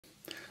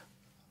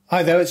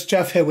Hi there, it's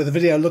Jeff here with a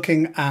video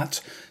looking at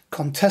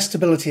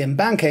contestability in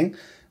banking.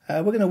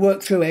 We're going to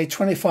work through a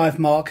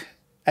 25-mark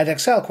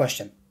Edexcel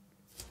question.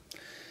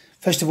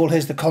 First of all,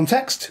 here's the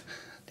context.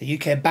 The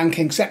UK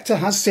banking sector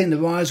has seen the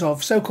rise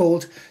of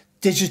so-called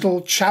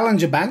digital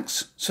challenger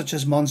banks, such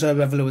as Monzo,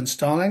 Revolut and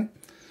Starling.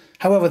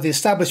 However, the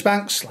established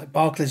banks, like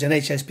Barclays and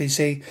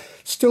HSBC,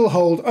 still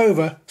hold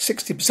over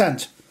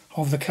 60%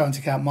 of the current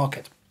account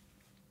market.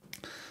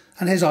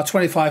 And here's our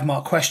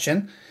 25-mark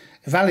question.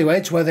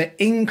 Evaluate whether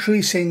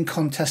increasing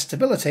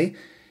contestability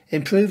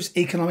improves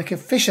economic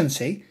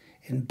efficiency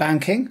in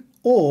banking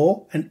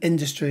or an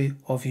industry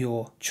of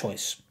your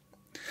choice.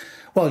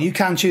 Well, you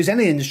can choose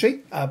any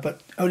industry,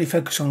 but only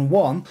focus on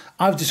one.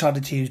 I've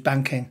decided to use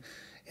banking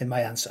in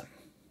my answer.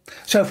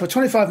 So for a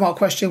 25-mark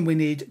question, we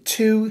need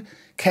 2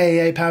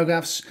 KAA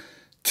paragraphs,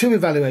 2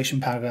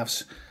 evaluation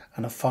paragraphs,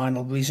 and a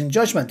final reason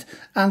judgment.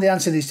 And the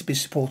answer needs to be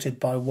supported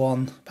by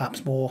 1,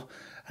 perhaps more,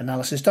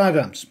 analysis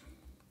diagrams.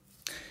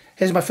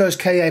 Here's my first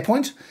KAA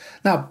point.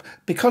 Now,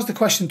 because the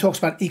question talks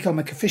about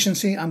economic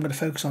efficiency, I'm going to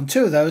focus on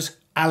 2 of those,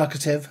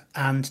 allocative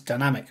and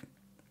dynamic.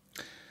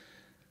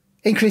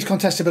 Increased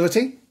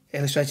contestability,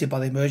 illustrated by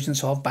the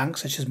emergence of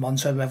banks such as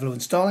Monzo, Revolut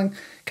and Starling,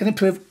 can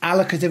improve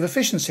allocative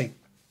efficiency.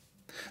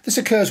 This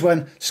occurs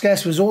when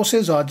scarce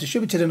resources are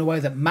distributed in a way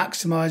that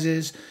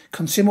maximises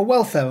consumer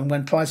welfare and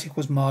when price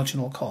equals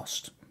marginal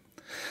cost.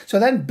 So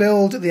then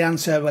build the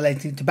answer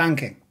relating to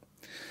banking.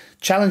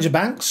 Challenger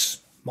banks,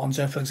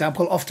 Monzo, for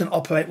example, often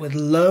operate with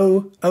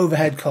low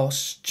overhead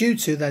costs due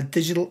to their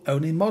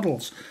digital-only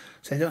models,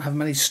 so they don't have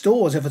many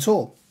stores, if at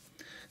all.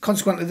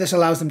 Consequently, this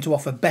allows them to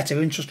offer better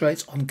interest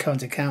rates on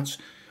current accounts,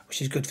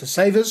 which is good for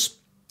savers,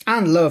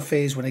 and lower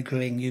fees when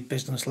agreeing new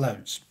business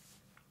loans.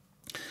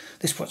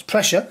 This puts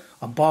pressure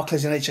on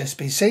Barclays and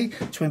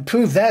HSBC to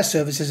improve their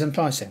services and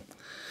pricing.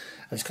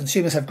 As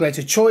consumers have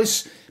greater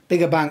choice,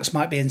 bigger banks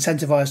might be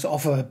incentivised to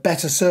offer a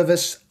better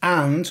service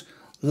and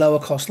lower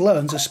cost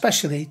loans,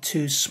 especially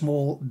to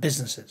small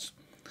businesses.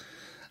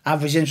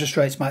 Average interest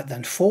rates might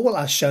then fall,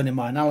 as shown in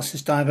my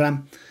analysis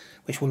diagram,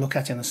 which we'll look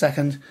at in a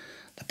second.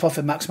 The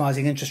profit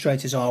maximising interest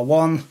rate is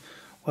R1,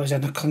 whereas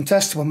in a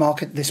contestable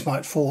market this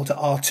might fall to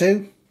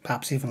R2,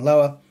 perhaps even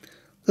lower.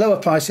 Lower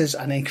prices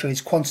and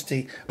increased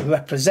quantity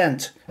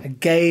represent a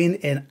gain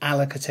in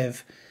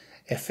allocative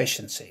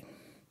efficiency.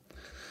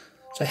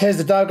 So here's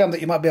the diagram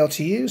that you might be able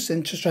to use.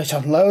 Interest rate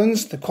on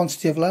loans, the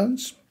quantity of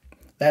loans.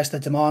 There's the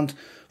demand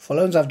for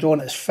loans. I've drawn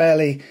it as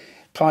fairly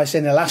price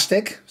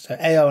inelastic, so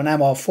AO and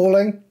M are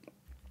falling.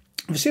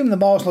 We've assumed the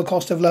marginal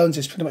cost of loans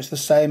is pretty much the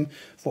same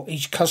for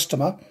each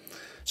customer.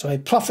 So a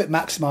profit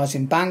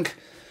maximising bank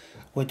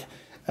would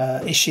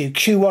issue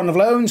Q1 of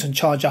loans and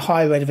charge a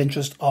high rate of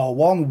interest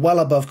R1, well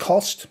above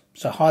cost,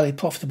 so highly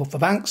profitable for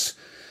banks,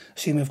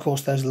 assuming of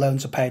course those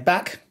loans are paid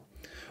back.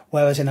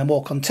 Whereas in a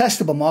more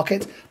contestable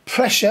market,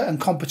 pressure and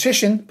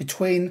competition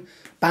between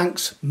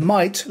banks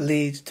might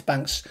lead to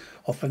banks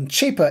offering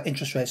cheaper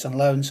interest rates on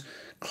loans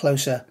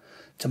closer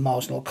to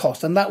marginal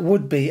cost, and that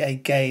would be a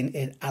gain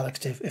in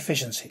allocative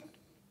efficiency.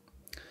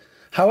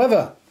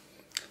 However,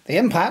 the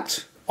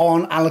impact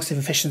on allocative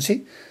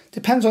efficiency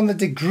depends on the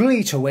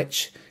degree to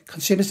which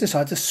consumers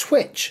decide to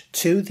switch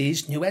to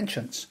these new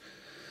entrants.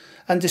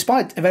 And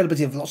despite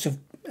availability of lots of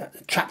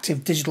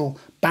attractive digital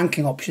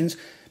banking options,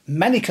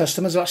 many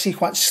customers are actually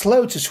quite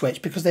slow to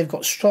switch because they've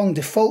got strong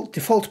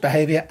default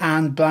behaviour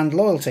and brand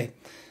loyalty.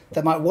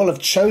 They might well have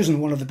chosen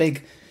one of the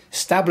big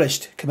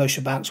established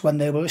commercial banks when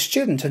they were a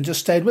student and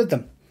just stayed with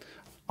them.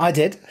 I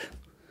did.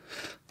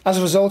 As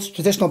a result,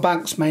 traditional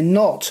banks may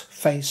not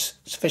face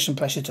sufficient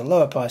pressure to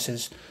lower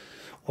prices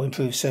or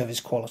improve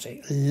service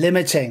quality,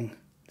 limiting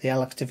the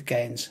allocative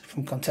gains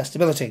from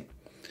contestability.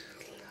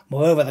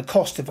 Moreover, the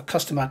cost of a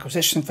customer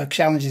acquisition for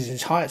challengers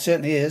is high, it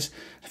certainly is.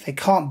 If they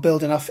can't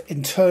build enough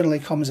internal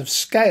economies of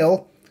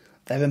scale,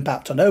 their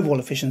impact on overall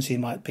efficiency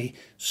might be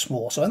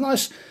small. So a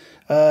nice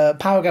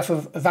paragraph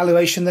of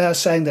evaluation there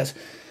saying that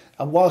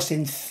whilst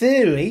in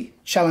theory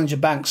challenger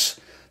banks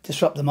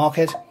disrupt the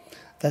market,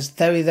 there's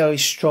very, very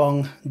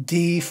strong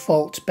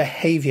default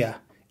behaviour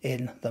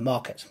in the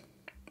market.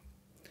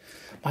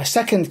 My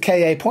second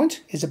KA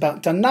point is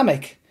about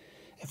dynamic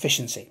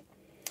efficiency.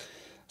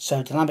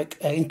 So dynamic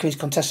increased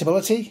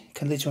contestability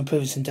can lead to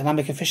improvements in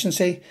dynamic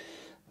efficiency,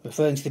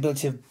 referring to the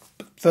ability of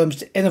firms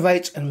to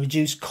innovate and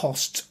reduce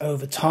costs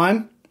over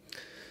time.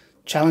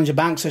 Challenger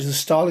banks such as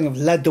Starling have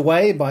led the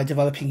way by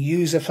developing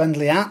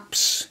user-friendly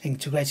apps,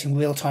 integrating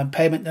real-time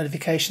payment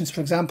notifications, for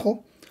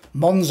example.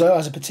 Monzo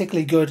has a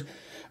particularly good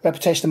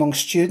reputation among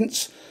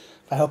students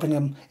by helping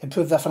them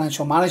improve their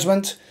financial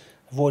management,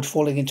 avoid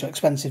falling into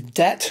expensive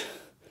debt.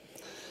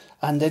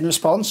 And in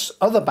response,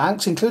 other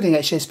banks, including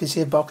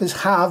HSBC and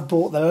Barclays, have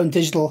brought their own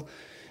digital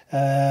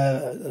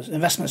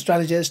investment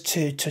strategies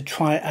to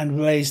try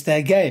and raise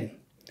their game.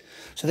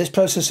 So this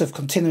process of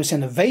continuous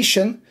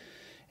innovation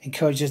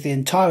encourages the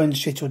entire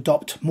industry to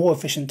adopt more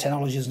efficient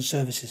technologies and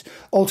services,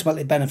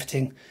 ultimately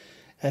benefiting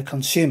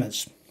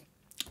consumers.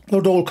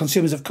 Not all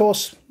consumers, of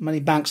course.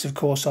 Many banks, of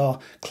course, are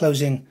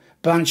closing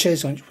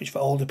branches, which for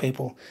older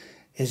people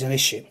is an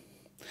issue.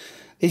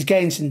 These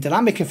gains in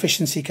dynamic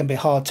efficiency can be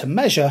hard to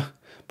measure,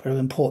 but are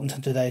important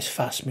in today's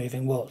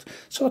fast-moving world.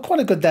 So quite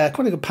a good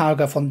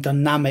paragraph on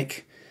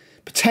dynamic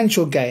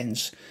potential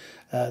gains.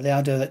 The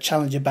idea that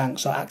challenger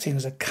banks are acting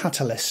as a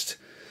catalyst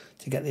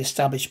to get the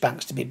established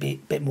banks to be a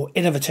bit more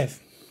innovative.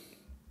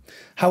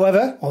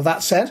 However, all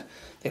that said,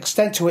 the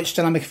extent to which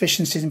dynamic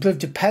efficiency is improved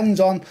depends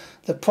on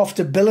the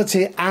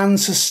profitability and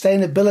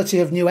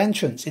sustainability of new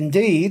entrants.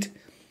 Indeed,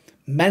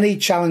 many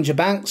challenger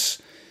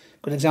banks,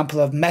 a good example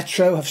of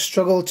Metro, have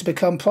struggled to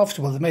become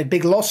profitable. They've made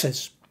big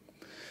losses,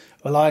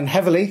 relying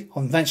heavily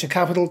on venture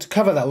capital to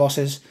cover their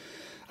losses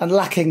and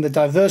lacking the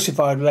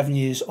diversified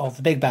revenues of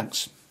the big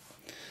banks.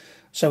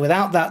 So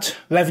without that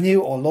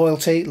revenue or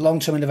loyalty,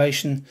 long-term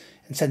innovation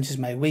incentives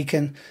may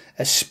weaken,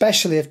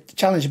 especially if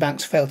challenger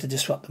banks fail to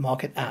disrupt the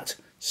market at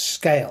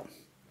scale.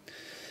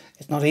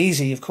 It's not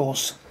easy, of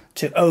course,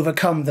 to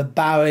overcome the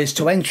barriers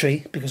to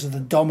entry because of the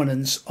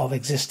dominance of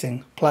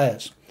existing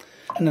players.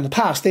 And in the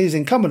past, these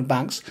incumbent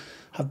banks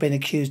have been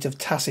accused of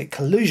tacit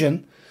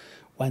collusion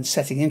when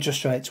setting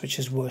interest rates, which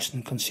has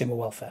worsened consumer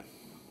welfare.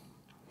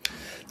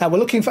 Now, we're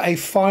looking for a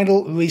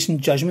final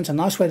recent judgment. A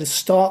nice way to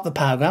start the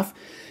paragraph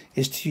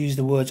is to use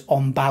the words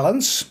on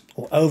balance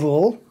or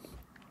overall.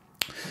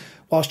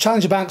 Whilst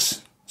challenger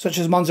banks such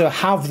as Monzo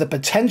have the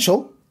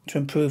potential to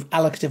improve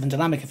allocative and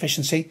dynamic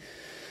efficiency,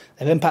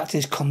 their impact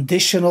is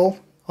conditional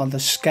on the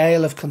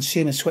scale of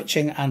consumer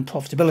switching and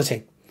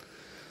profitability.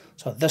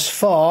 So thus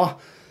far,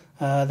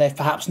 they've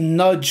perhaps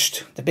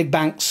nudged the big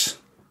banks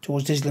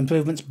towards digital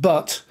improvements,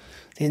 but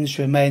the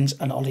industry remains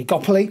an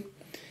oligopoly.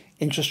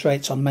 Interest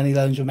rates on many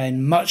loans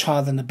remain much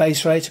higher than the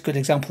base rate. A good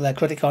example of their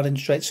credit card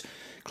interest rates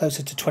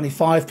closer to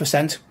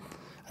 25%.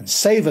 And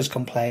savers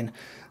complain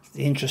that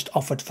the interest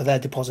offered for their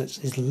deposits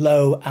is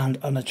low and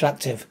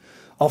unattractive,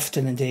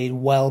 often indeed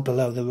well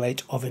below the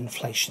rate of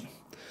inflation.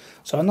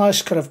 So a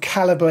nice kind of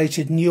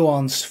calibrated,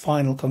 nuanced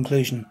final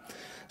conclusion,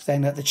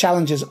 saying that the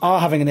challengers are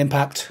having an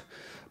impact,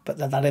 but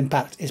that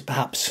impact is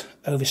perhaps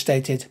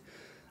overstated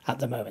at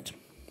the moment.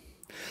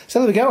 So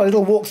there we go, a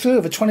little walkthrough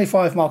of a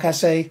 25-mark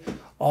essay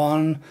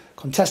on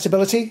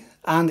contestability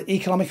and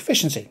economic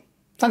efficiency.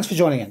 Thanks for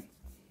joining in.